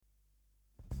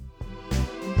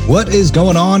What is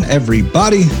going on,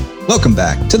 everybody? Welcome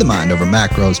back to the Mind Over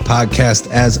Macros podcast.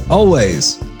 As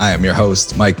always, I am your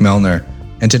host, Mike Melner,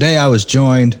 and today I was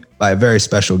joined by a very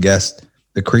special guest,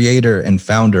 the creator and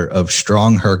founder of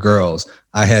Strong Her Girls.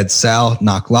 I had Sal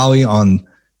Naklawi on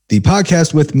the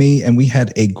podcast with me, and we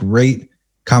had a great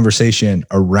conversation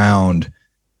around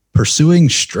pursuing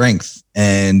strength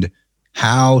and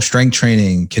how strength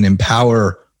training can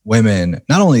empower women.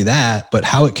 Not only that, but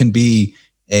how it can be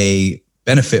a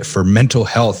benefit for mental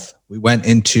health. We went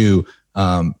into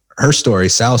her story,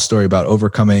 Sal's story, about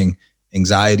overcoming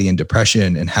anxiety and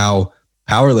depression and how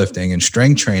powerlifting and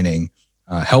strength training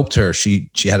helped her.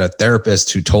 She had a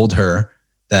therapist who told her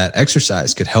that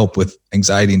exercise could help with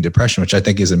anxiety and depression, which I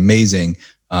think is amazing.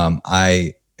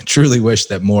 I truly wish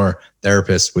that more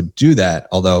therapists would do that,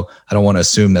 although I don't want to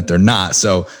assume that they're not.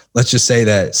 So let's just say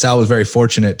that Sal was very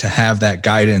fortunate to have that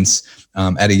guidance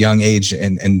at a young age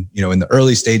and in the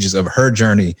early stages of her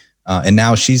journey. And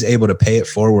now she's able to pay it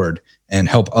forward and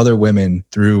help other women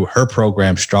through her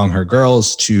program, Strong Her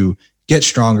Girls, to get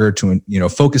stronger, to,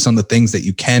 focus on the things that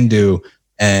you can do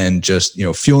and just,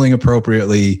 fueling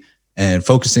appropriately and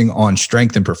focusing on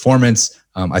strength and performance.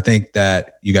 I think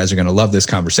that you guys are going to love this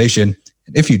conversation.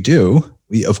 And if you do,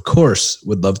 we, of course,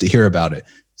 would love to hear about it.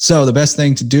 So the best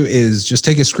thing to do is just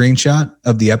take a screenshot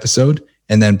of the episode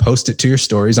and then post it to your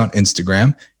stories on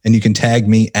Instagram. And you can tag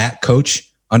me at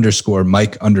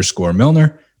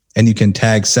coach_Mike_Milner. And you can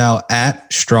tag Sal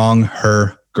at Strong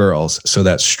Her Girls. So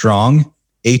that's Strong,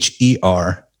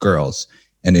 Her Girls.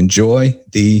 And enjoy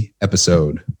the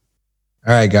episode.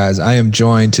 All right, guys, I am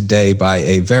joined today by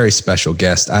a very special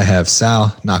guest. I have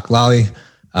Sal Naklawi.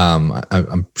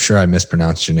 I'm sure I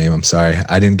mispronounced your name. I'm sorry.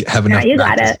 I didn't have enough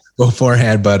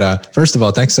beforehand. But first of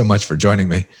all, thanks so much for joining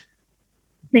me.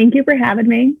 Thank you for having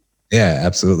me. Yeah,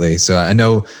 absolutely. So I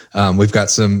know we've got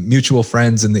some mutual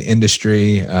friends in the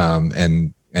industry,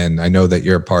 and I know that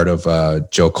you're a part of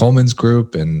Joe Coleman's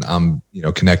group, and I'm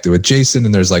connected with Jason,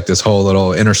 and there's like this whole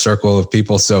little inner circle of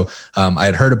people. So I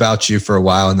had heard about you for a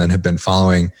while, and then have been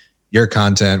following your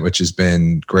content, which has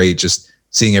been great. Just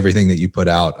seeing everything that you put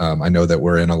out. I know that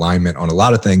we're in alignment on a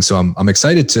lot of things, so I'm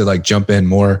excited to jump in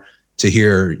more to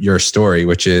hear your story,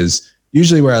 which is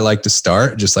usually where I like to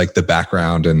start, just like the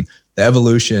background and the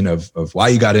evolution of why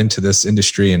you got into this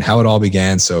industry and how it all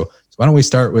began. So why don't we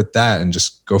start with that and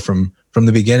just go from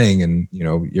the beginning and,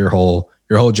 your whole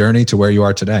journey to where you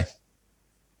are today.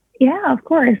 Yeah, of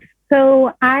course.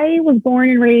 So I was born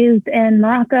and raised in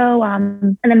Morocco.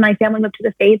 And then my family moved to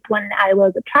the States when I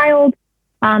was a child.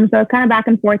 So it's kind of back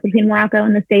and forth between Morocco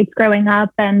and the States growing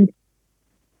up. And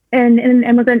in an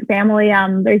immigrant family,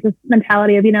 there's this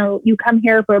mentality of, you come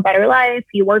here for a better life,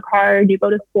 you work hard, you go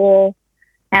to school,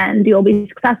 and you'll be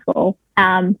successful.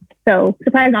 So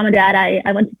surprise mom and dad, I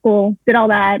went to school, did all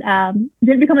that,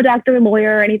 didn't become a doctor,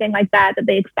 lawyer, or anything like that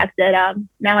they expected.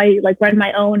 Now I run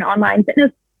my own online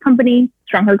fitness company,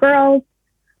 Strong Her Girls.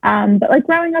 But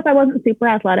growing up, I wasn't super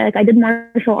athletic. I did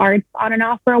martial arts on and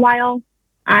off for a while.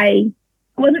 I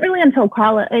wasn't really until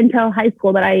high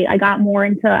school that I got more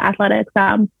into athletics.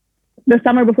 The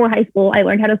summer before high school, I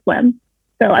learned how to swim.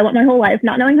 So I went my whole life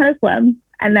not knowing how to swim,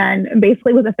 and then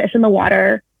basically was a fish in the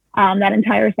water that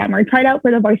entire summer. Tried out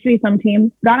for the varsity swim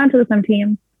team, got onto the swim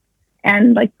team,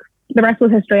 and the rest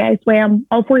was history. I swam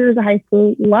all 4 years of high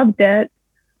school, loved it,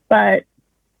 but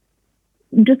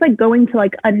just going to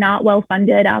a not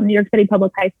well-funded New York City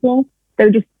public high school, there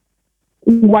just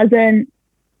wasn't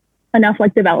enough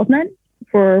development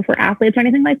for athletes or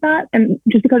anything like that. And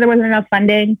just because there wasn't enough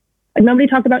funding, nobody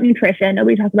talked about nutrition.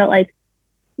 Nobody talked about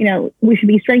we should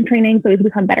be strength training so we can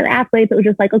become better athletes. It was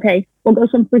just okay, we'll go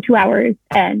swim for 2 hours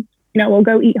and, we'll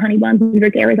go eat honey buns and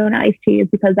drink Arizona iced teas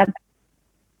because that's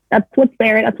what's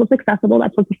there. That's what's accessible.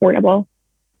 That's what's affordable.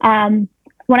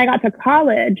 When I got to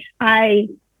college, I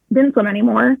didn't swim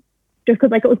anymore just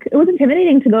because it was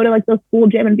intimidating to go to the school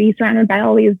gym and be surrounded by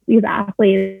all these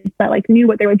athletes that knew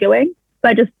what they were doing.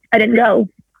 So I didn't go.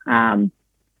 And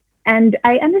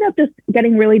I ended up just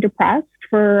getting really depressed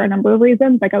for a number of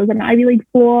reasons. I was in an Ivy League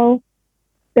school.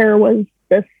 There was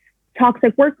this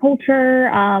toxic work culture.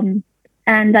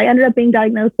 And I ended up being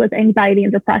diagnosed with anxiety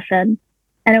and depression.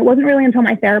 And it wasn't really until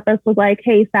my therapist was like,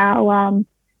 hey, Sal,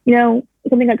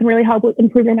 something that can really help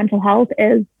improve your mental health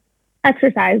is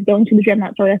exercise, going to the gym,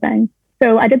 that sort of thing.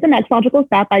 So I did the next logical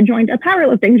step. I joined a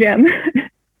powerlifting gym.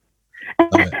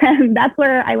 And that's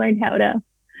where I learned how to,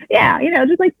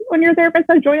 just when your therapist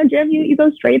says join a gym, you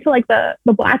go straight to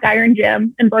the Black Iron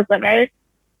gym in Brooklyn, right?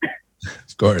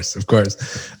 Of course.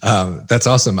 That's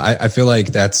awesome. I feel like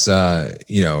that's,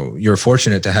 you're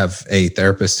fortunate to have a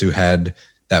therapist who had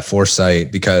that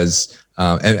foresight because,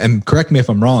 and correct me if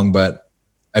I'm wrong, but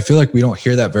I feel like we don't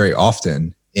hear that very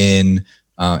often in,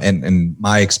 and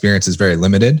my experience is very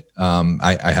limited.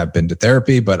 I have been to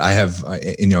therapy, but I have,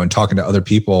 in talking to other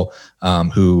people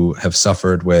who have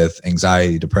suffered with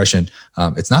anxiety, depression,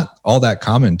 it's not all that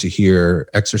common to hear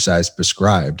exercise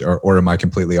prescribed, or am I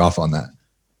completely off on that?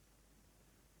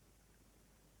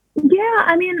 Yeah,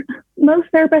 I mean,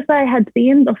 most therapists I had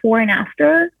seen before and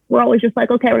after were always just like,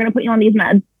 okay, we're going to put you on these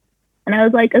meds. And I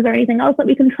was like, is there anything else that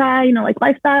we can try, like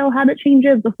lifestyle habit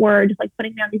changes before just like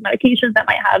putting me on these medications that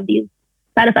might have these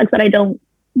side effects that I don't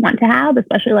want to have,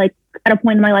 especially like at a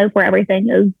point in my life where everything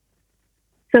is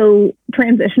so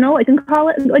transitional. Like in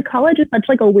college, is such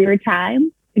like a weird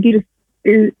time. Like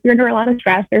you're under a lot of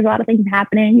stress. There's a lot of things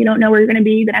happening. You don't know where you're going to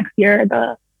be the next year,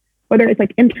 whether it's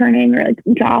like interning or like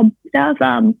job stuff.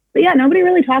 But yeah, nobody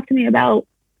really talked to me about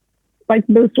like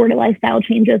those sort of lifestyle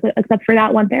changes, except for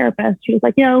that one therapist. She was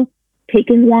like,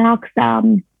 taking walks,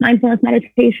 mindfulness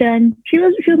meditation. She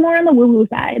was more on the woo-woo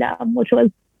side, which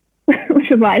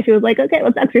is why she was like, okay,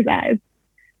 let's exercise.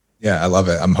 Yeah, I love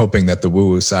it. I'm hoping that the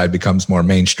woo-woo side becomes more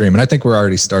mainstream. And I think we're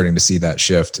already starting to see that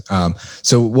shift.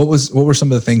 So what were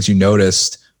some of the things you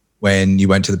noticed when you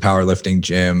went to the powerlifting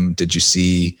gym? Did you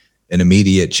see an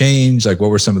immediate change? Like, what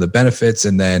were some of the benefits?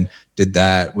 And then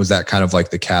was that kind of like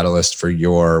the catalyst for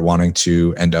your wanting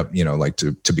to end up,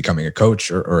 to becoming a coach,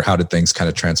 or how did things kind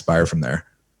of transpire from there?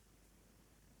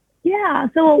 Yeah.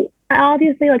 So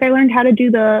obviously, like I learned how to do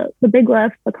the big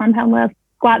lifts, the compound lift,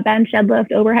 squat, bench,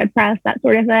 deadlift, overhead press, that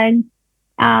sort of thing.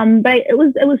 But it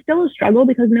was still a struggle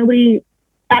because nobody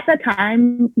at that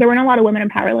time, there weren't a lot of women in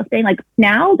powerlifting. Like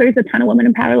now there's a ton of women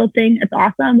in powerlifting. It's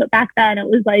awesome. But back then it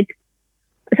was like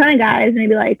a ton of guys,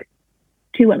 maybe like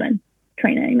 2 women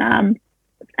training. And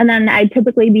then I'd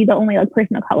typically be the only like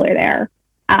person of color there,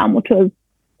 which was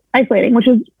isolating, which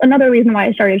is another reason why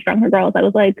I started Stronger Girls. I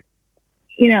was like,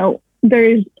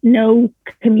 there's no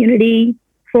community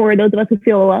for those of us who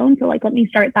feel alone. So like, let me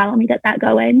start that. Let me get that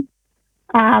going.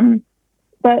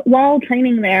 But while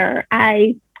training there,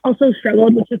 I also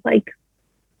struggled with just like,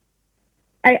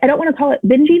 I don't want to call it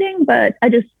binge eating, but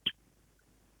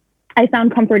I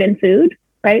found comfort in food.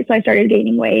 Right. So I started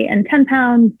gaining weight, and 10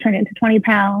 pounds turned into 20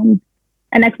 pounds.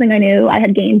 And next thing I knew, I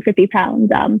had gained 50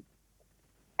 pounds.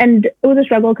 And it was a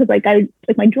struggle because like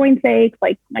my joints ached,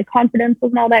 like my confidence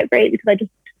wasn't all that great because I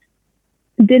just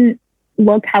didn't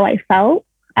look how I felt.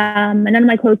 And none of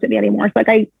my clothes fit me anymore. So like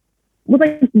I was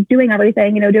like doing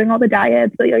everything, doing all the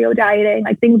diets, the yo-yo dieting,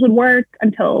 like things would work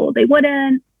until they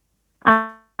wouldn't.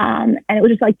 And it was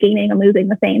just like gaining and losing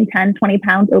the same 10, 20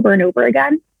 pounds over and over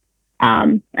again.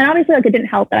 And obviously like it didn't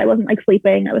help that I wasn't like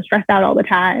sleeping. I was stressed out all the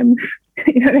time.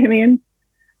 You know what I mean?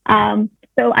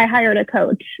 So I hired a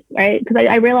coach, right? Because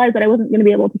I realized that I wasn't going to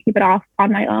be able to keep it off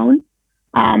on my own.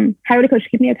 Hired a coach to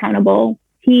keep me accountable.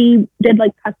 He did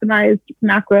like customized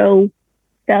macro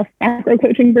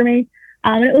coaching for me.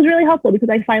 And it was really helpful because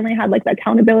I finally had like the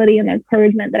accountability and the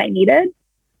encouragement that I needed.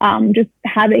 Just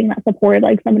having that support,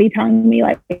 like somebody telling me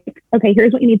like, okay,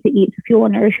 here's what you need to eat to fuel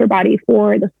and nourish your body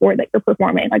for the sport that you're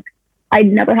performing. Like I'd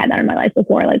never had that in my life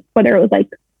before, like whether it was like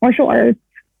martial arts,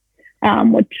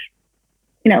 which,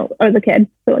 I was a kid,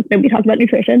 so like nobody talked about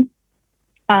nutrition.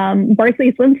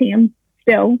 Varsity swim team,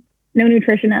 still no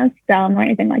nutritionist or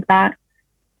anything like that.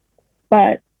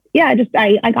 But yeah,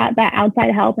 I got that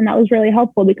outside help, and that was really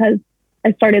helpful because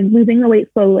I started losing the weight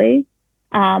slowly.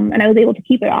 And I was able to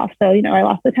keep it off. So, I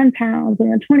lost the 10 pounds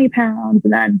and then 20 pounds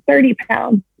and then 30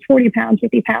 pounds, 40 pounds,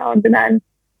 50 pounds. And then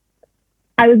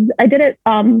I did it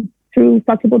through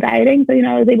flexible dieting. So,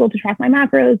 I was able to track my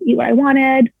macros, eat what I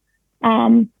wanted.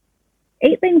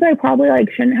 Ate things I probably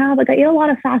like shouldn't have. Like I ate a lot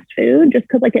of fast food just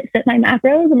because like it fit my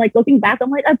macros. And like looking back,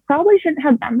 I'm like, I probably shouldn't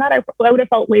have done that. I would have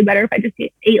felt way better if I just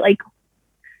ate like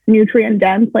nutrient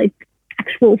dense, like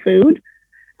actual food.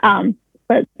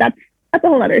 But that's a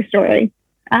whole other story.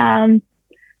 And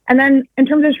then in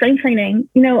terms of strength training,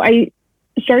 I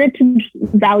started to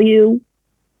value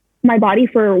my body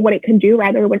for what it can do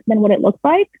rather than what it looks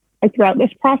like throughout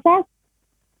this process.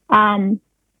 Like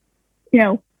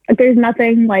there's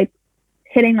nothing like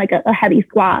hitting like a heavy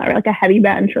squat or like a heavy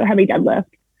bench or a heavy deadlift,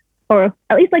 or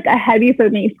at least like a heavy for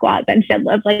me squat, bench,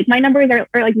 deadlift. Like my numbers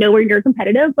are like nowhere near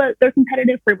competitive, but they're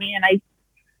competitive for me. And I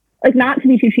like, not to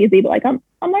be too cheesy, but like I'm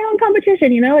on my own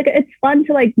competition, like it's fun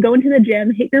to like go into the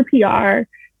gym, hit your PR,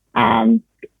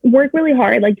 work really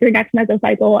hard, like your next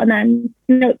mesocycle, and then,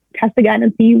 test again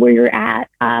and see where you're at.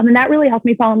 And that really helped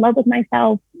me fall in love with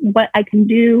myself, what I can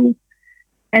do,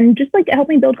 and just like it helped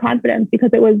me build confidence because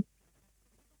it was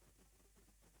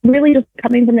really just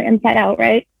coming from the inside out,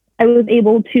 right? I was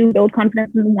able to build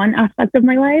confidence in one aspect of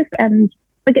my life, and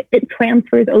like it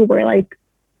transfers over. Like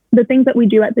the things that we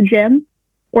do at the gym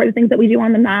or the things that we do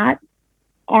on the mat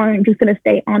aren't just going to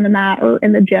stay on the mat or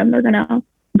in the gym. They're going to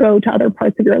go to other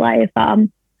parts of your life.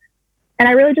 And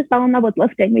I really just fell in love with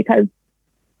lifting because,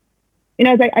 you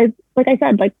know, as I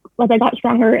said, as I got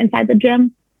stronger inside the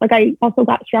gym, like I also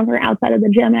got stronger outside of the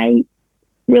gym. I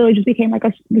really just became like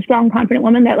the strong, confident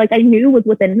woman that like I knew was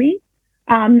within me.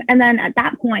 And then at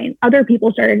that point, other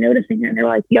people started noticing it and they were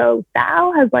like, yo,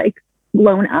 Sal has like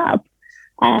blown up.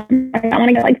 I want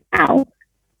to get like Sal.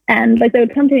 And like they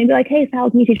would come to me and be like, hey,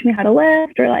 Sal, can you teach me how to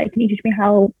lift? Or like, can you teach me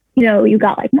how, you know, you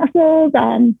got like muscles?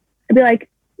 I'd be like,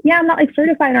 yeah, I'm not like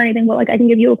certified or anything, but like I can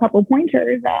give you a couple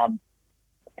pointers.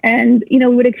 And, you know,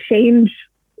 we would exchange,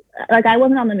 like I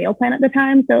wasn't on the meal plan at the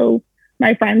time. So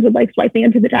my friends would like swipe me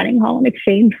into the dining hall in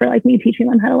exchange for like me teaching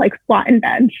them how to like squat and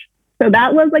bench. So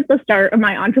that was like the start of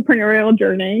my entrepreneurial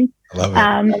journey. I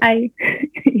love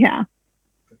it. Yeah.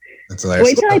 That's hilarious.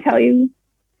 Wait till I tell you.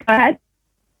 Go ahead.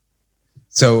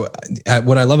 So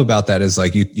what I love about that is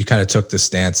like you kind of took the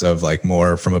stance of like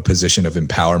more from a position of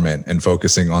empowerment and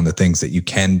focusing on the things that you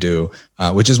can do,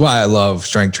 which is why I love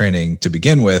strength training to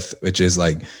begin with, which is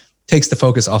like takes the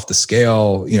focus off the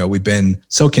scale. You know, we've been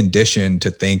so conditioned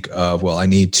to think of, well, I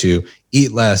need to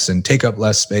eat less and take up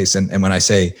less space. And when I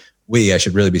say we, I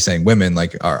should really be saying women,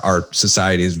 like our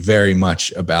society is very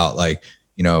much about like,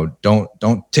 you know,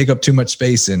 don't take up too much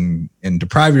space and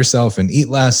deprive yourself and eat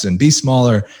less and be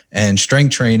smaller. And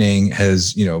strength training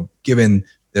has, you know, given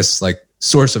this like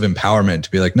source of empowerment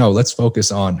to be like, no, let's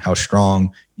focus on how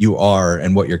strong you are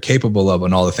and what you're capable of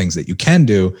and all the things that you can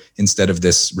do instead of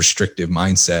this restrictive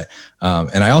mindset.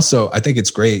 And I think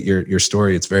it's great. Your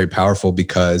story, it's very powerful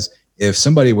because if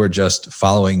somebody were just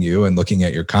following you and looking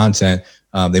at your content,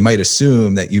 they might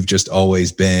assume that you've just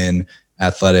always been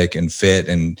athletic and fit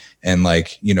and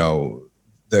like, you know,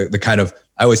 the kind of,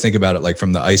 I always think about it like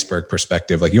from the iceberg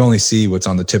perspective, like you only see what's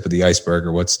on the tip of the iceberg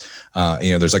or what's,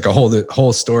 you know, there's like a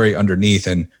whole story underneath.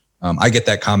 And I get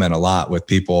that comment a lot with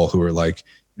people who are like,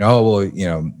 you know, oh, well, you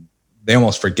know, they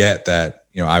almost forget that,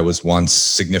 you know, I was once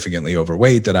significantly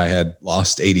overweight, that I had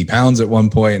lost 80 pounds at one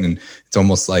point. And it's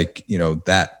almost like, you know,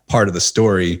 that part of the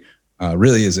story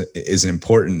really is an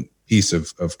important piece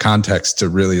of context to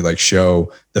really like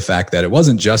show the fact that it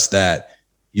wasn't just that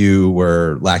you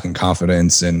were lacking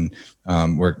confidence and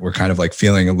we're kind of like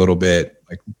feeling a little bit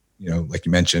like, you know, like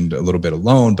you mentioned, a little bit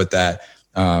alone, but that,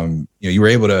 you know, you were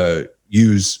able to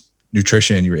use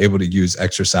nutrition, you were able to use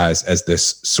exercise as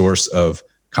this source of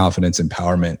confidence,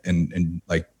 empowerment, and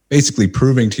like basically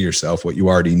proving to yourself what you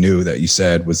already knew that you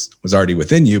said was already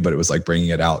within you, but it was like bringing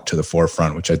it out to the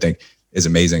forefront, which I think is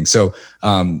amazing. So,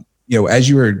 you know, as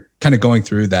you were kind of going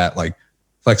through that, like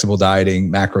flexible dieting,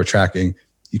 macro tracking,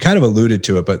 you kind of alluded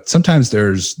to it, but sometimes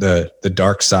there's the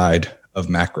dark side of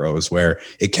macros where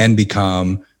it can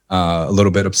become a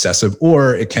little bit obsessive,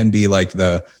 or it can be like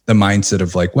the mindset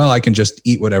of like, well, I can just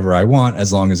eat whatever I want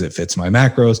as long as it fits my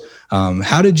macros.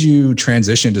 How did you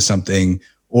transition to something,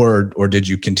 or did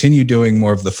you continue doing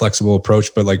more of the flexible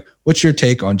approach? But like, what's your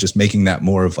take on just making that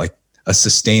more of like a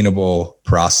sustainable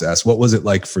process? What was it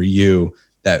like for you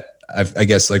that I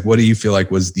guess, like, what do you feel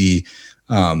like was the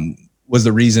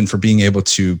reason for being able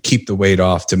to keep the weight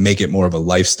off, to make it more of a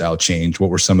lifestyle change? What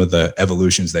were some of the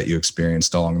evolutions that you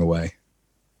experienced along the way?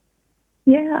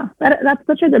 Yeah, that's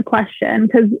such a good question,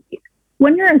 because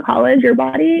when you're in college, your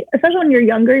body, especially when you're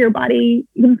younger, your body,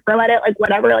 you can throw at it like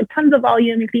whatever, like tons of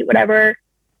volume, you can eat whatever.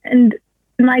 And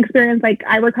in my experience, like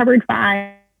I recovered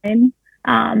fine.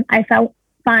 I felt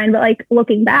fine, but like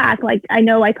looking back, like I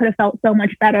know I could have felt so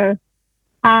much better.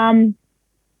 I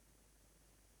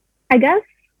guess,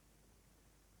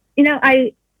 you know,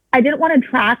 I didn't want to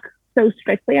track so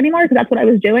strictly anymore, because that's what I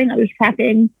was doing. I was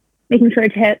tracking, making sure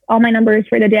to hit all my numbers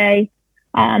for the day.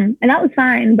 And that was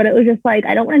fine, but it was just like,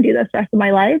 I don't want to do this the rest of my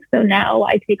life. So now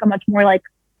I take a much more like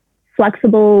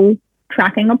flexible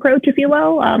tracking approach, if you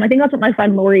will. I think that's what my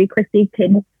friend Lori Christine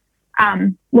King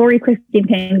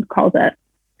calls it,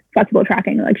 flexible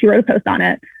tracking. Like she wrote a post on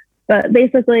it. But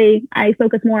basically, I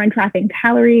focus more on tracking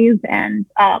calories and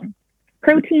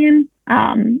protein,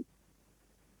 and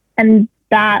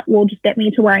that will just get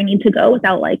me to where I need to go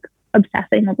without like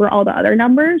obsessing over all the other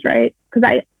numbers, right? Because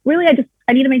I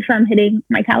need to make sure I'm hitting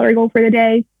my calorie goal for the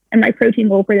day and my protein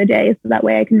goal for the day, so that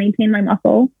way I can maintain my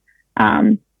muscle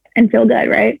and feel good,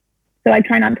 right? So I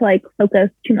try not to like focus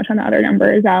too much on the other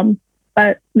numbers.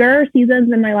 But there are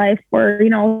seasons in my life where, you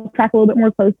know, I'll track a little bit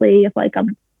more closely if like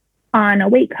I'm on a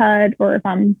weight cut or if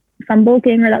I'm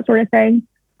bulking or that sort of thing.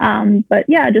 But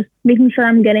yeah, just making sure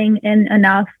I'm getting in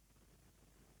enough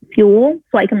fuel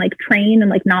so I can like train and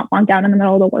like not bonk out in the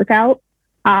middle of the workout.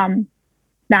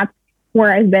 That's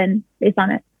where I've been based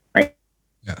on it. Right.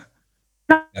 Yeah.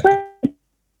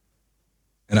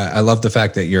 I love the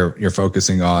fact that you're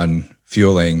focusing on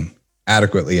fueling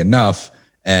adequately enough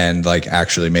and like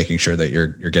actually making sure that you're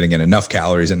getting in enough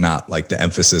calories and not like the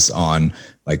emphasis on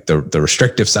like the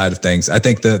restrictive side of things. I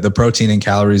think the protein and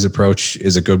calories approach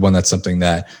is a good one. That's something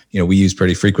that, we use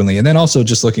pretty frequently. And then also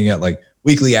just looking at like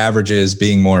weekly averages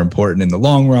being more important in the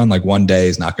long run. Like one day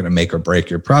is not going to make or break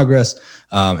your progress.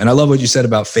 And I love what you said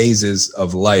about phases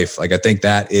of life. Like I think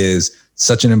that is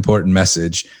such an important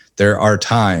message. There are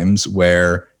times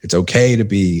where it's okay to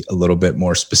be a little bit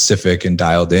more specific and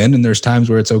dialed in. And there's times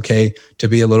where it's okay to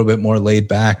be a little bit more laid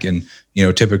back. And,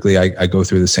 typically I go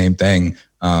through the same thing.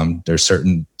 There's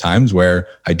certain times where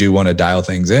I do want to dial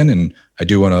things in and I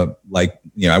do want to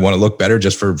I want to look better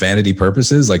just for vanity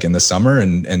purposes, like in the summer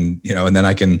and then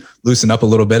I can loosen up a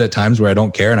little bit at times where I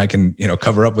don't care and I can,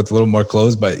 cover up with a little more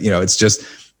clothes, but it's just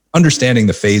understanding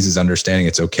the phases, understanding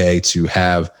it's okay to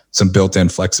have some built-in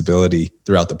flexibility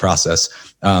throughout the process.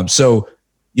 So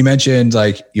you mentioned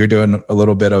like you're doing a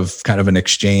little bit of kind of an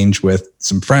exchange with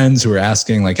some friends who are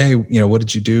asking like, hey, what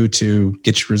did you do to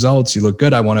get your results? You look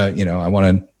good. I want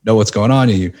to know what's going on.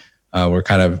 We're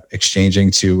kind of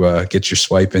exchanging to get your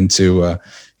swipe into,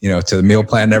 to the meal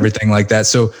plan and everything like that.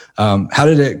 So how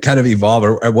did it kind of evolve?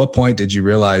 Or at what point did you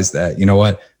realize that,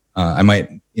 I might,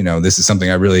 this is something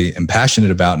I really am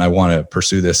passionate about and I want to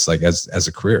pursue this like as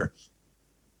a career?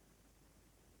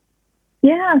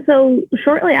 Yeah. So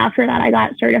shortly after that, I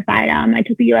got certified. I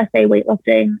took the USA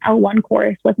weightlifting L1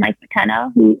 course with Mike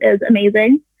McKenna, who is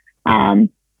amazing. So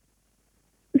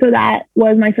that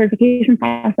was my certification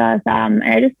process. And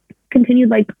I just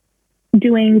continued like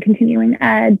doing continuing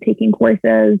ed, taking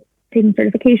courses, taking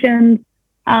certifications.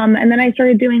 And then I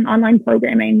started doing online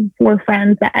programming for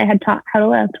friends that I had taught how to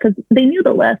lift because they knew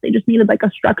the lift. They just needed like a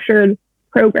structured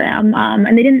program.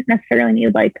 And they didn't necessarily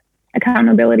need like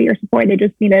accountability or support. They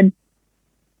just needed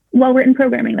well-written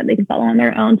programming that they could follow on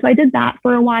their own. So I did that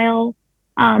for a while.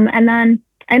 And then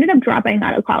I ended up dropping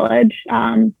out of college.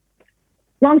 Long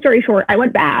story short, I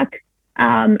went back.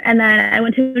 And then I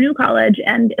went to a new college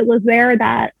and it was there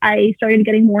that I started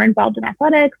getting more involved in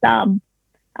athletics.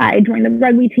 I joined the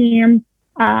rugby team.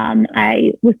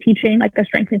 I was teaching like a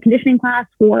strength and conditioning class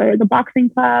for the boxing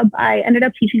club. I ended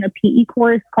up teaching a PE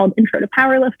course called Intro to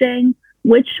Powerlifting,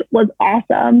 which was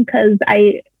awesome because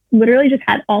I literally just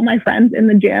had all my friends in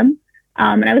the gym.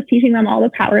 And I was teaching them all the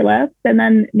power lifts and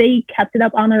then they kept it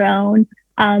up on their own.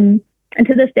 And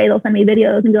to this day, they'll send me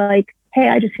videos and be like, hey,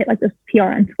 I just hit like this PR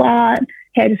on squat.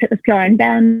 Hey, I just hit this PR on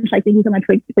bench. Like, thank you so much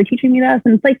for teaching me this.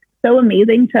 And it's like so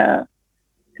amazing to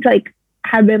like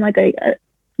have been like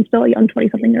I'm still a young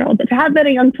 20-something-year-old, but to have been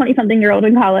a young 20-something-year-old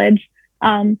in college,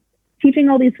 teaching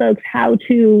all these folks how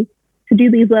to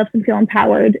do these lifts and feel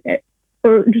empowered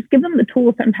or just give them the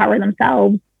tools to empower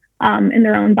themselves in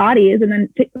their own bodies. And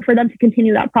then for them to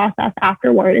continue that process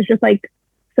afterward is just like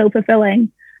so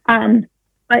fulfilling.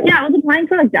 But yeah, I was applying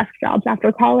for like desk jobs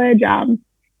after college. And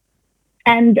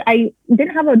I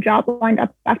didn't have a job lined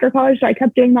up after college. So I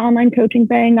kept doing the online coaching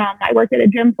thing. I worked at a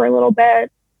gym for a little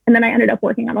bit and then I ended up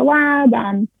working at a lab.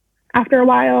 After a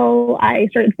while, I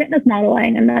started fitness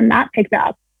modeling and then that picked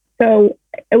up. So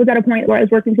it was at a point where I was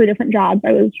working 3 different jobs.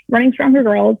 I was running Stronger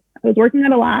Girls. I was working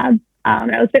at a lab.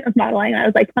 And I was fitness modeling. And I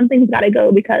was like, something's got to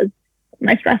go because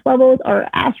my stress levels are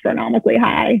astronomically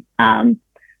high.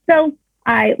 So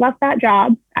I left that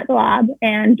job at the lab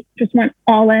and just went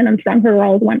all in on Stronger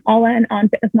Girls, went all in on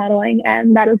fitness modeling.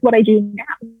 And that is what I do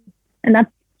now. And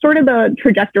that's sort of the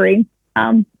trajectory.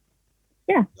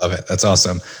 Yeah. Love it. That's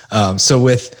awesome. So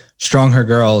with Stronger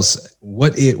Girls,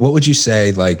 what would you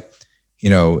say, like,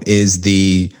 is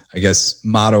the, I guess,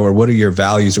 motto, or what are your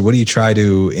values, or what do you try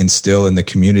to instill in the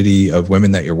community of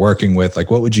women that you're working with? Like,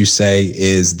 what would you say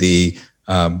is the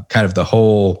kind of the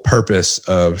whole purpose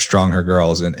of Stronger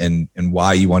Girls and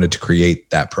why you wanted to create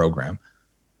that program?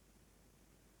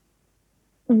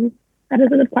 That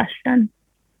is a good question.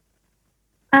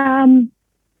 Where'd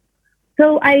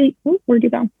you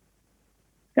go?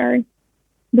 Sorry,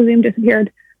 the Zoom disappeared,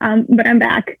 but I'm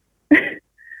back.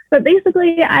 But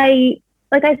basically,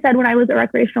 like I said, when I was a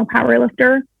recreational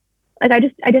powerlifter, like I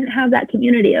didn't have that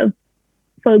community of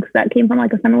folks that came from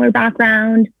like a similar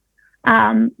background.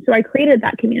 So I created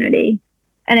that community,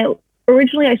 and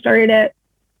originally I started it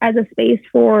as a space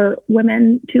for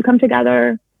women to come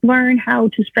together, learn how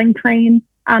to strength train,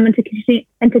 and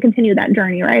to continue that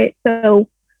journey. Right. So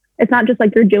it's not just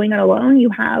like you're doing it alone.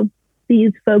 You have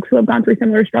these folks who have gone through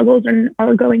similar struggles and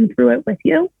are going through it with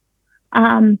you.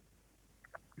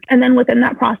 And then within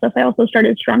that process, I also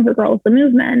started Stronger Girls, the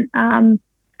movement. And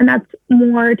that's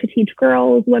more to teach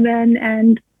girls, women,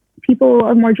 and people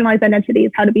of marginalized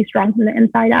identities how to be strong from the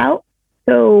inside out.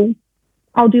 So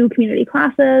I'll do community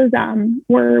classes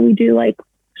where we do like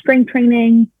strength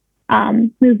training,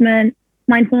 movement,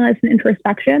 mindfulness, and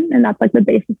introspection. And that's like the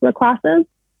basis of the classes.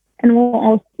 And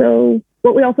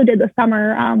what we also did this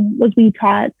summer was we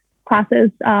taught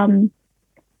classes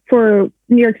for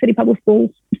New York City public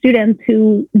schools students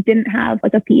who didn't have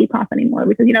like a PE class anymore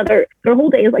because, you know, their whole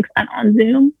day is like spent on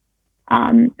Zoom.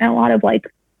 And a lot of like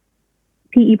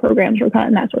PE programs were cut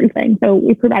and that sort of thing. So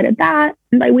we provided that.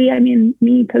 And by we, I mean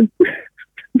me, because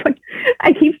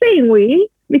I keep saying we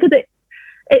because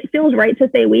it feels right to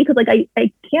say we because like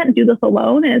I can't do this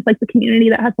alone. And it's like the community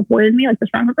that has supported me, like the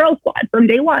Stronger Girls Squad from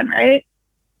day one, right?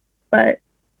 But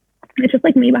it's just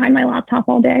like me behind my laptop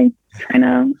all day, trying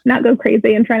to not go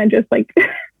crazy and trying to just like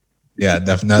yeah,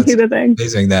 definitely. That's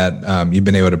amazing that you've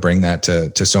been able to bring that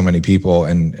to so many people,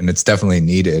 and it's definitely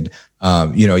needed.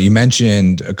 You know, you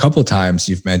mentioned a couple of times,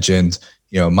 you've mentioned,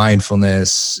 you know,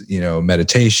 mindfulness, you know,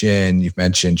 meditation, you've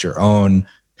mentioned your own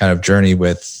kind of journey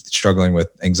with struggling with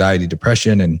anxiety,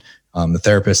 depression, and the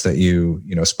therapist that you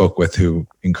spoke with who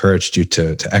encouraged you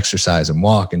to exercise and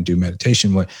walk and do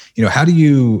meditation. What, you know, how do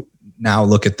you now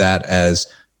look at that as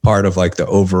part of like the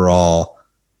overall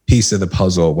piece of the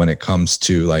puzzle when it comes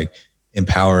to like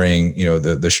empowering, you know,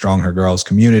 the Stronger Girls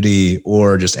community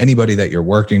or just anybody that you're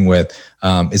working with?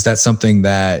 Is that something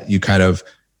that you kind of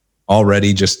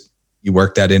already just, you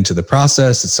work that into the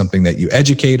process? It's something that you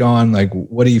educate on? Like,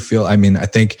 what do you feel? I mean, I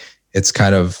think it's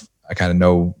kind of, I kind of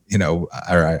know, you know,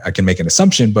 or I can make an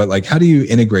assumption, but like, how do you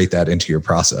integrate that into your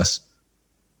process?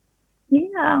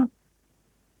 Yeah.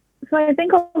 So I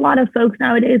think a lot of folks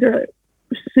nowadays are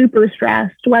super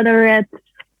stressed, whether it's,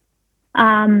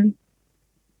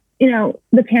 you know,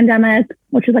 the pandemic,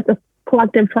 which is like the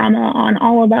collective trauma on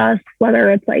all of us, whether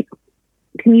it's like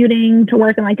commuting to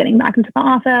work and like getting back into the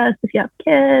office, if you have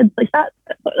kids, like that,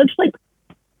 it's like,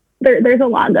 there's a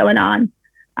lot going on.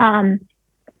 And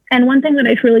one thing that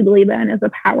I truly believe in is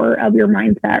the power of your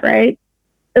mindset, right?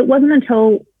 It wasn't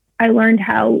until I learned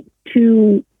how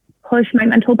to push my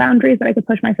mental boundaries that I could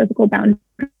push my physical boundaries.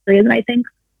 And I think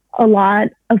a lot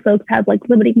of folks have like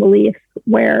limiting beliefs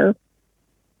where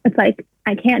it's like,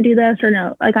 I can't do this, or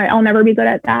no, like I'll never be good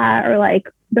at that, or like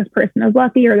this person is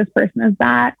lucky or this person is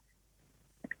that.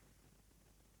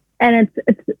 And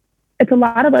it's a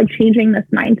lot of like changing this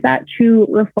mindset to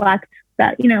reflect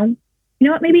that, you know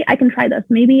what, maybe I can try this.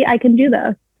 Maybe I can do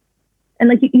this. And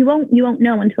like, you won't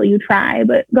know until you try.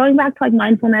 But going back to like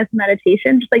mindfulness,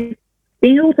 meditation, just like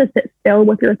being able to sit still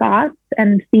with your thoughts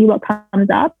and see what comes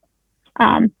up,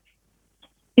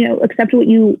 you know, accept what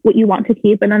you want to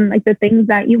keep. And then like the things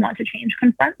that you want to change,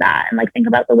 confront that and like think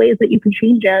about the ways that you can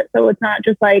change it. So it's not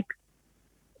just like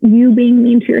you being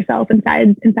mean to yourself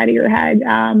inside of your head,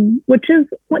 which is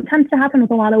what tends to happen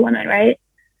with a lot of women, right?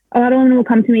 A lot of women will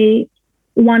come to me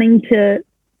wanting to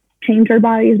change their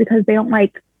bodies because they don't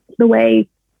like the way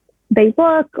they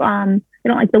look. They don't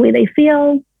like the way they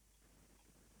feel.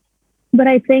 But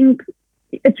I think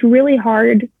it's really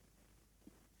hard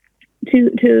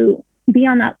to be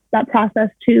on that process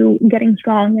to getting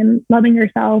strong and loving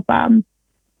yourself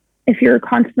if you're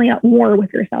constantly at war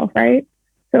with yourself, right?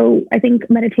 So I think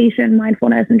meditation,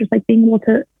 mindfulness, and just like being able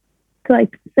to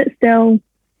like sit still,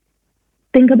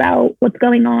 think about what's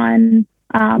going on,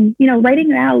 you know,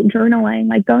 writing it out, journaling,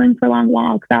 like going for long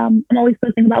walks. I'm always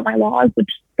posting about my walks, which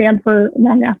stand for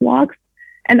long ass walks.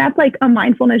 And that's like a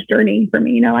mindfulness journey for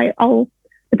me. You know,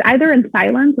 it's either in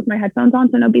silence with my headphones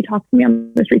on, so nobody talks to me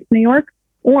on the streets of New York,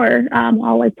 or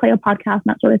I'll like play a podcast and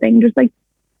that sort of thing. Just like,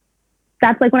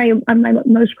 that's like when I'm my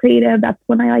most creative. That's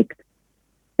when I like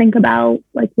think about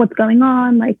like what's going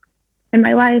on, like in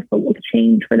my life, what will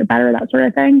change for the better, that sort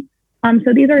of thing.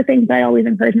 So these are things that I always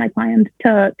encourage my clients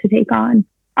to take on.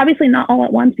 Obviously not all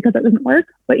at once because it doesn't work,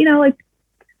 but you know, like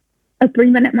a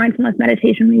 3-minute mindfulness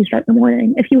meditation when you start the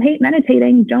morning. If you hate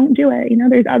meditating, don't do it. You know,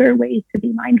 there's other ways to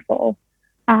be mindful.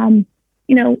 You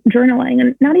know, journaling,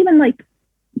 and not even like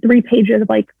 3 pages of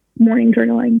like morning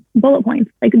journaling, bullet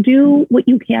points, like do what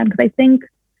you can. Because I think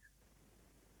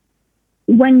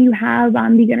when you have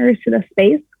beginners to the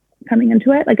space coming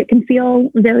into it, like it can feel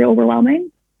very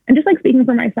overwhelming. And just like speaking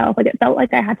for myself, like it felt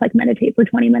like I had to like meditate for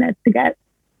 20 minutes to get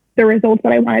the results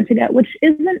that I wanted to get, which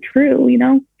isn't true, you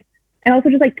know? And also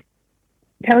just like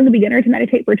telling a beginner to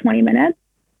meditate for 20 minutes,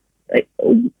 like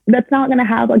that's not going to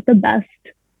have like the best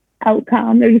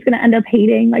outcome. They're just going to end up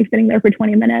hating like sitting there for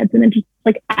 20 minutes and then just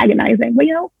like agonizing. But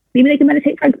you know, maybe they can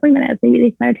meditate for like 3 minutes. Maybe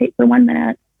they can meditate for 1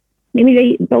 minute.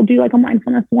 Maybe they'll do like a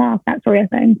mindfulness walk, that sort of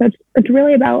thing. So it's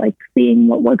really about like seeing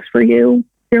what works for you,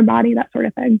 your body, that sort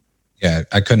of thing. Yeah,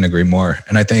 I couldn't agree more.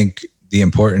 And I think the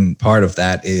important part of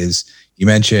that is you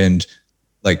mentioned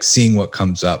like seeing what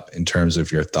comes up in terms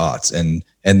of your thoughts and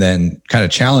then kind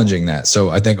of challenging that. So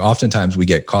I think oftentimes we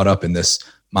get caught up in this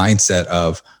mindset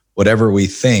of whatever we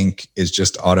think is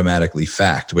just automatically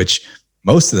fact, which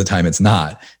most of the time it's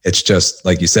not. It's just,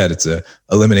 like you said, it's a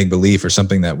limiting belief or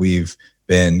something that we've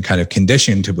been kind of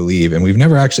conditioned to believe. And we've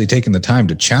never actually taken the time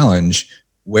to challenge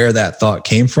where that thought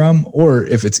came from, or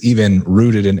if it's even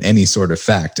rooted in any sort of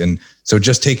fact. And so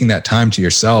just taking that time to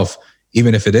yourself,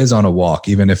 even if it is on a walk,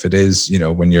 even if it is, you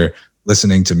know, when you're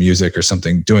listening to music or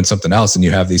something, doing something else, and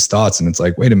you have these thoughts and it's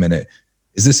like, wait a minute,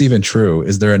 is this even true?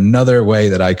 Is there another way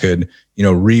that I could, you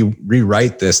know,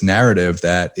 rewrite this narrative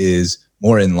that is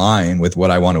more in line with what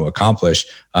I want to accomplish?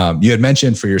 You had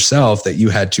mentioned for yourself that you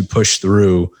had to push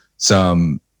through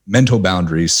some mental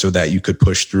boundaries so that you could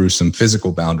push through some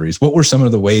physical boundaries. What were some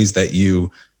of the ways that you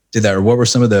did that? Or what were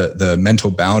some of the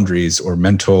mental boundaries or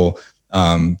mental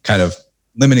kind of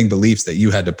limiting beliefs that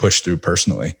you had to push through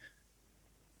personally?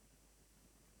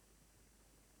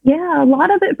 Yeah, a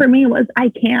lot of it for me was I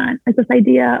can't. It's this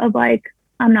idea of like,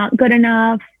 I'm not good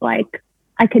enough. Like,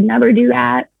 I could never do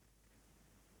that.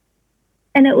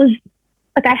 And it was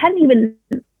like, I hadn't even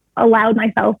allowed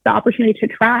myself the opportunity to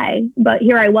try. But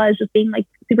here I was just being like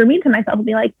super mean to myself and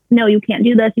be like, no, you can't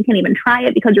do this. You can't even try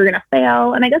it because you're going to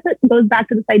fail. And I guess it goes back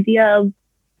to this idea of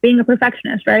being a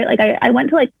perfectionist, right? Like I went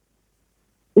to like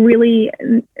really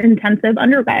intensive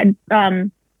undergrad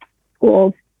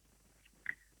schools.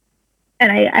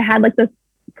 And I had like this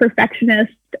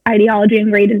perfectionist ideology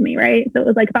ingrained in me, right? So it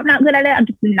was like, if I'm not good at it, I'm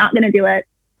just not going to do it,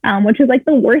 which is like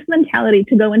the worst mentality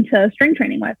to go into strength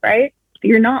training with, right?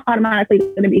 You're not automatically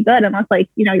going to be good unless like,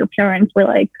 you know, your parents were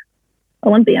like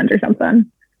Olympians or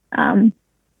something.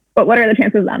 But what are the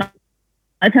chances of that?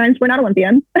 My parents were not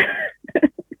Olympians.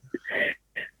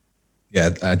 Yeah,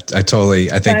 I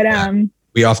think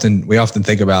we often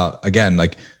think about, again,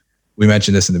 like we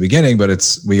mentioned this in the beginning,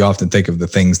 but we often think of the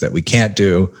things that we can't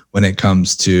do when it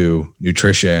comes to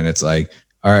nutrition. It's like,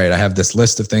 all right, I have this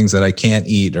list of things that I can't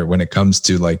eat. Or when it comes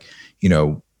to like, you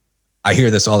know, I hear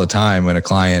this all the time when a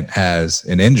client has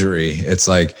an injury. It's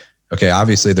like, okay,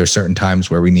 obviously there's certain times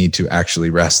where we need to actually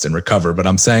rest and recover. But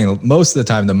I'm saying most of the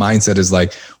time the mindset is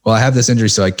like, well, I have this injury,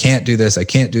 so I can't do this. I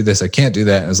can't do this. I can't do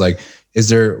that. And it's like,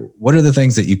 what are the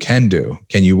things that you can do?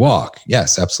 Can you walk?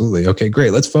 Yes, absolutely. Okay,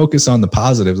 great. Let's focus on the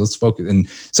positives. Let's focus. And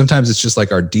sometimes it's just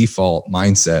like our default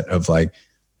mindset of like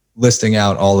listing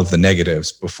out all of the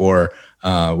negatives before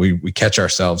we catch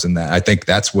ourselves in that. I think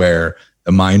that's where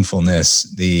the mindfulness,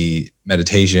 the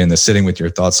meditation, the sitting with your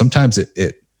thoughts, sometimes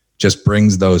it just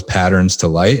brings those patterns to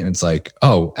light. And it's like,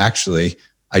 oh, actually,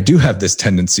 I do have this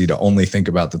tendency to only think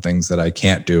about the things that I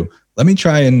can't do. Let me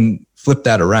try and flip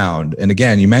that around. And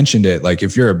again, you mentioned it, like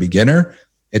if you're a beginner,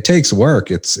 it takes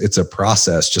work. It's a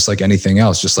process, just like anything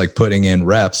else, just like putting in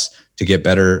reps to get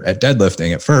better at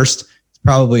deadlifting. At first, it's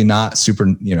probably not super,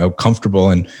 you know,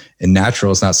 comfortable and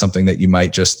natural. It's not something that you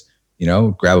might just, you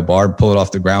know, grab a bar, pull it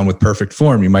off the ground with perfect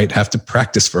form. You might have to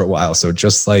practice for a while. So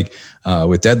just like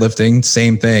with deadlifting,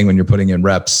 same thing when you're putting in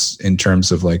reps in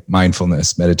terms of like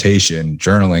mindfulness, meditation,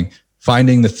 journaling,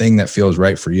 finding the thing that feels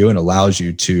right for you and allows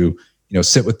you to, you know,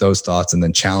 sit with those thoughts and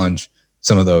then challenge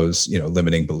some of those, you know,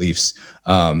 limiting beliefs.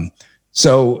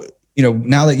 So, you know,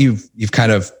 now that you've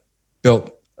kind of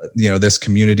built, you know, this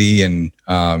community and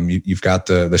you've got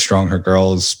the Strong Her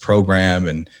Girls program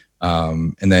and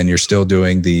then you're still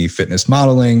doing the fitness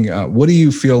modeling. What do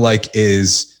you feel like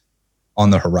is on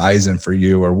the horizon for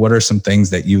you, or what are some things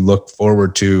that you look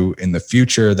forward to in the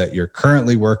future that you're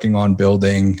currently working on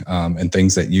building, and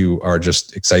things that you are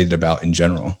just excited about in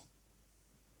general?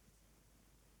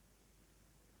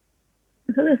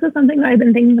 So this is something that I've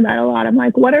been thinking about a lot. I'm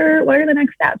like, what are the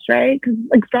next steps, right? Because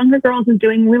like Strong Her Girls is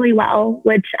doing really well,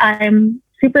 which I'm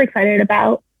super excited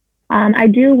about. I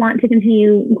do want to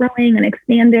continue growing and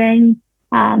expanding.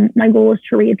 My goal is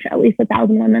to reach at least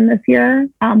 1,000 women this year,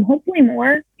 hopefully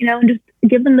more, you know, and just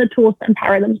give them the tools to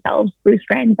empower themselves through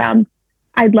strength.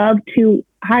 I'd love to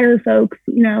hire folks,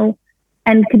 you know,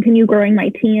 and continue growing my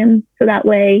team. So that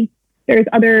way there's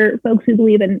other folks who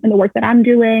believe in the work that I'm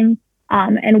doing,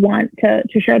 and want to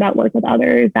share that work with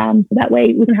others. So that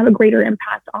way we can have a greater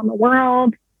impact on the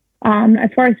world. As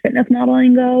far as fitness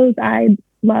modeling goes, I'd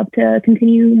love to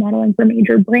continue modeling for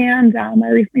major brands. I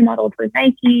recently modeled for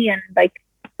Nike and like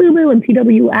Fubu and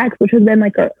TWX, which has been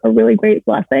like a really great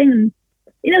blessing. And,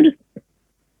 you know, just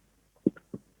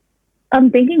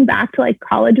thinking back to like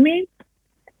college me,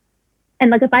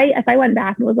 and like if I went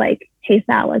back and was like, hey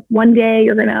Sal, like one day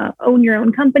you're gonna own your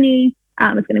own company,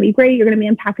 it's gonna be great, you're gonna be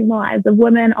impacting the lives of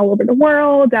women all over the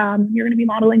world, you're gonna be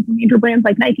modeling for major brands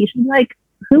like Nike, she'd be like,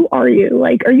 who are you?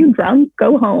 Like, are you drunk?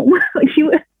 Go home. Like she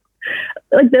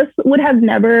like this would have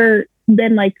never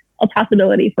been like a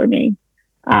possibility for me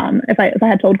if I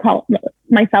had told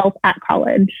myself at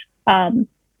college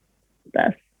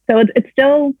this. So it's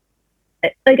still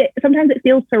like sometimes it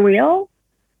feels surreal,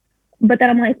 but then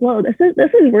I'm like, whoa, this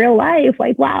is real life.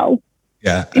 Like, wow.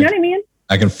 Yeah. You know what I mean?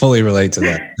 I can fully relate to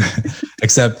that.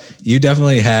 Except you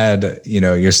definitely had,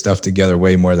 your stuff together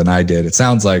way more than I did. It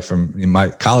sounds like from my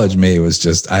college me, it was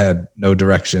just, I had no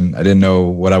direction. I didn't know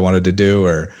what I wanted to do,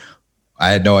 or I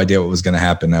had no idea what was going to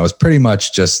happen. I was pretty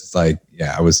much just like,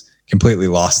 I was completely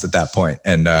lost at that point.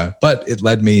 And, but it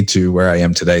led me to where I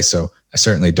am today. So I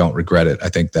certainly don't regret it. I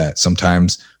think that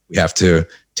sometimes we have to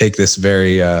take this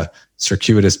very,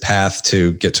 circuitous path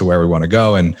to get to where we want to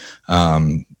go. And,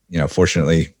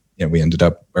 fortunately, we ended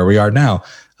up where we are now.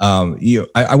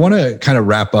 I want to kind of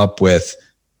wrap up with,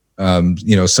 some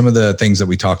of the things that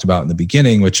we talked about in the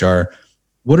beginning, which are,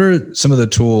 what are some of the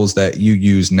tools that you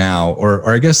use now, or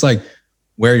I guess like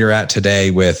where you're at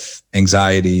today with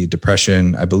anxiety,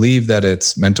 depression? I believe that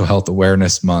it's Mental Health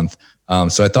Awareness Month.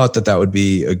 So I thought that would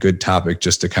be a good topic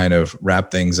just to kind of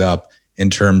wrap things up in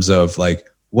terms of like,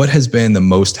 what has been the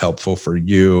most helpful for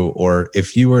you? Or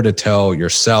if you were to tell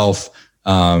yourself,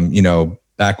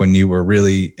 back when you were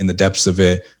really in the depths of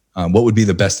it, what would be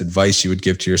the best advice you would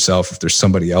give to yourself if there's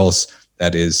somebody else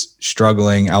that is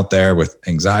struggling out there with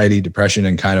anxiety, depression,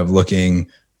 and kind of looking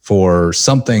for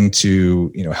something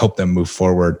to, help them move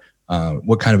forward?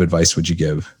 What kind of advice would you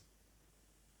give?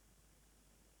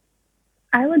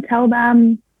 I would tell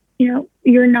them,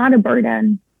 you're not a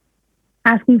burden.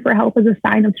 Asking for help is a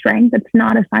sign of strength. It's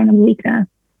not a sign of weakness.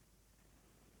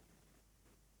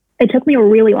 It took me a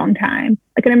really long time,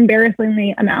 like an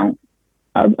embarrassingly amount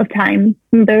of time.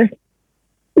 Can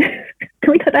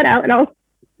we cut that out at all?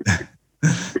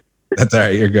 That's all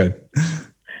right. You're good.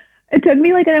 It took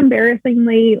me like an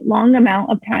embarrassingly long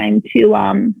amount of time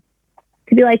to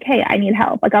be like, hey, I need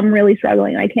help. Like, I'm really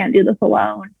struggling. I can't do this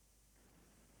alone.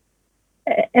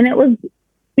 And it was,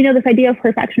 this idea of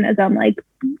perfectionism, like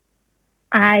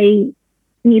I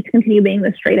need to continue being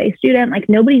the straight A student. Like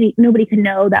nobody can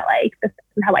know that like this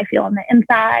is how I feel on the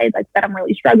inside, like that I'm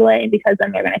really struggling, because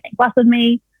then they're going to think less of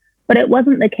me. But it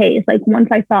wasn't the case. Like once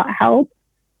I sought help,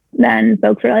 then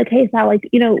folks were like, hey, Sal, like,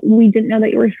 we didn't know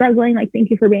that you were struggling. Like,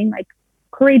 thank you for being like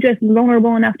courageous and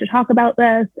vulnerable enough to talk about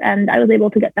this. And I was able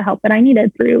to get the help that I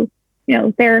needed through,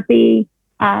 therapy,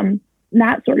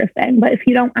 that sort of thing. But if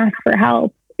you don't ask for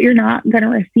help, you're not going to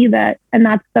receive it. And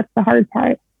that's the hard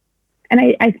part.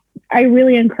 And I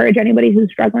really encourage anybody who's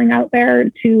struggling out there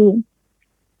to,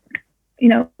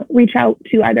 reach out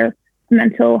to either a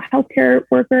mental health care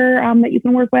worker that you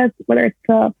can work with, whether it's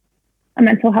a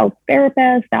mental health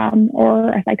therapist or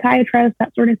a psychiatrist,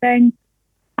 that sort of thing.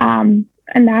 And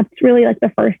that's really like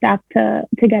the first step to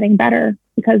getting better,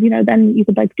 because, then you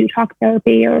could like do talk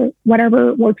therapy or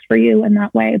whatever works for you in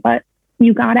that way. But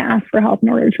you got to ask for help in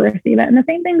order to receive it. And the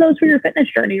same thing goes for your fitness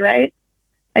journey, right?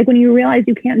 Like when you realize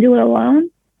you can't do it alone,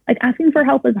 like asking for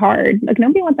help is hard. Like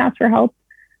nobody wants to ask for help.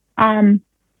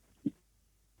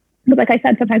 But like I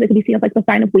said, sometimes it can be seen as like the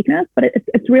sign of weakness, but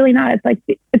it's really not. It's like,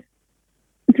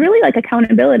 it's really like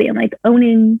accountability and like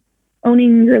owning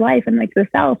your life and like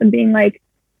yourself and being like,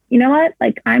 you know what,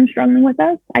 like I'm struggling with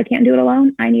this. I can't do it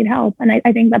alone. I need help. And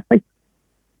I think that's like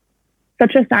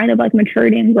such a sign of like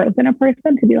maturity and growth in a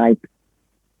person to be like,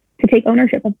 to take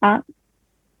ownership of that.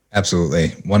 Absolutely.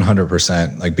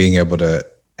 100%. Like being able to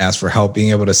ask for help,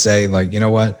 being able to say like, you know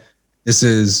what, this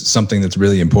is something that's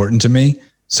really important to me.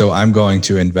 So I'm going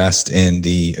to invest in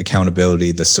the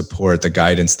accountability, the support, the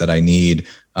guidance that I need.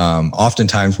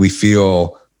 Oftentimes we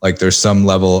feel like there's some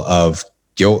level of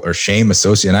guilt or shame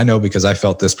associated. And I know because I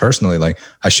felt this personally, like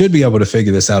I should be able to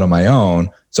figure this out on my own.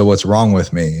 So what's wrong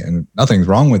with me? And nothing's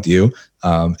wrong with you.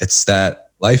 It's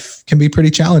that life can be pretty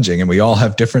challenging and we all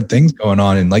have different things going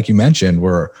on. And like you mentioned,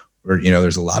 we're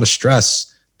there's a lot of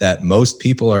stress that most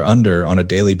people are under on a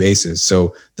daily basis.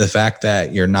 So the fact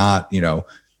that you're not,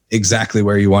 exactly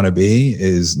where you want to be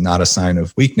is not a sign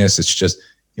of weakness. It's just,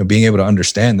 being able to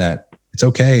understand that it's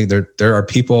okay. There are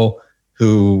people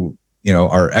who,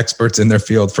 are experts in their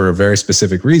field for a very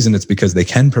specific reason. It's because they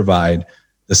can provide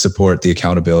the support, the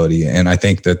accountability. And I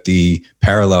think that the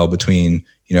parallel between,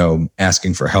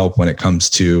 asking for help when it comes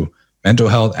to mental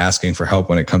health, asking for help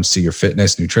when it comes to your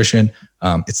fitness, nutrition,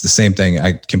 it's the same thing.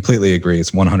 I completely agree.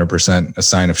 It's 100% a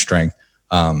sign of strength.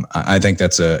 I think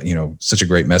that's such a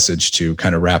great message to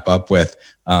kind of wrap up with.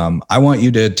 I want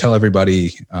you to tell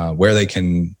everybody where they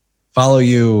can follow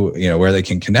you, where they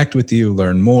can connect with you,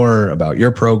 learn more about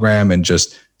your program, and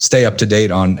just stay up to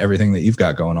date on everything that you've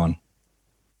got going on.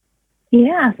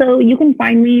 Yeah. So you can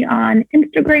find me on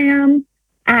Instagram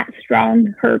at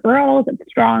Strong Her Girls. It's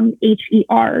Strong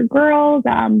HER Girls.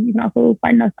 You can also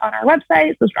find us on our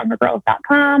website, so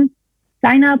strongergirls.com.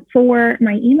 Sign up for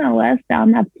my email list.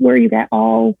 That's where you get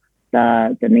all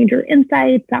the major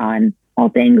insights on all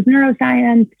things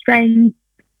neuroscience, strength,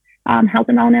 health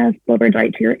and wellness delivered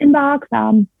right to your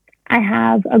inbox. I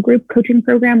have a group coaching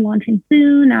program launching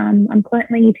soon. I'm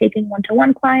currently taking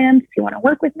one-to-one clients who want to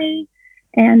work with me.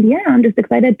 And yeah, I'm just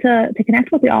excited to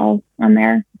connect with y'all on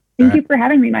there. Thank you for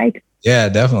having me, Mike. Yeah,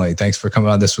 definitely. Thanks for coming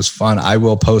on. This was fun. I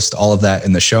will post all of that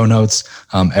in the show notes.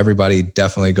 Everybody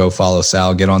definitely go follow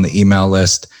Sal, get on the email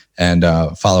list, and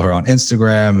follow her on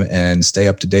Instagram and stay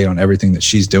up to date on everything that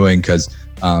she's doing. Because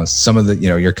some of the,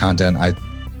 your content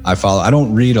I follow. I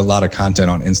don't read a lot of content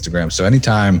on Instagram. So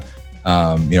anytime,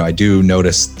 I do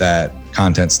notice that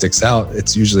content sticks out,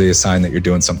 it's usually a sign that you're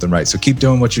doing something right. So keep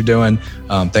doing what you're doing.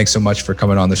 Thanks so much for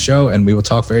coming on the show, and we will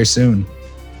talk very soon.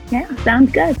 Yeah,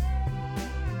 sounds good.